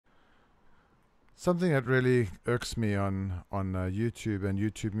Something that really irks me on YouTube and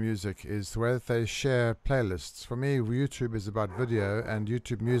YouTube Music is the way that they share playlists. For me, YouTube is about video, and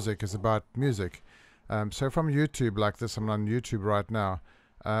YouTube Music is about music. So from YouTube, like this, I'm on YouTube right now.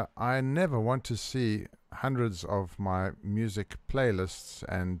 I never want to see hundreds of my music playlists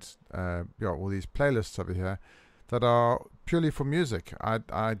and all these playlists over here that are purely for music.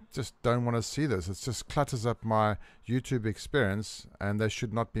 I just don't want to see this. It just clutters up my YouTube experience, and they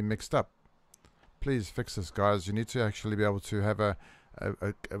should not be mixed up. Please fix this, guys. You need to actually be able to have a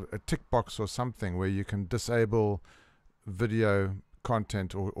tick box or something where you can disable video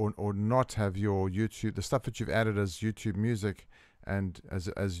content, or not have your YouTube, the stuff that you've added as YouTube music and as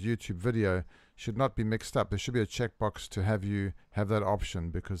YouTube video should not be mixed up. There should be a checkbox to have you have that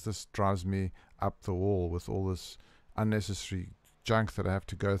option, because this drives me up the wall with all this unnecessary junk that I have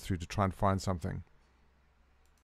to go through to try and find something.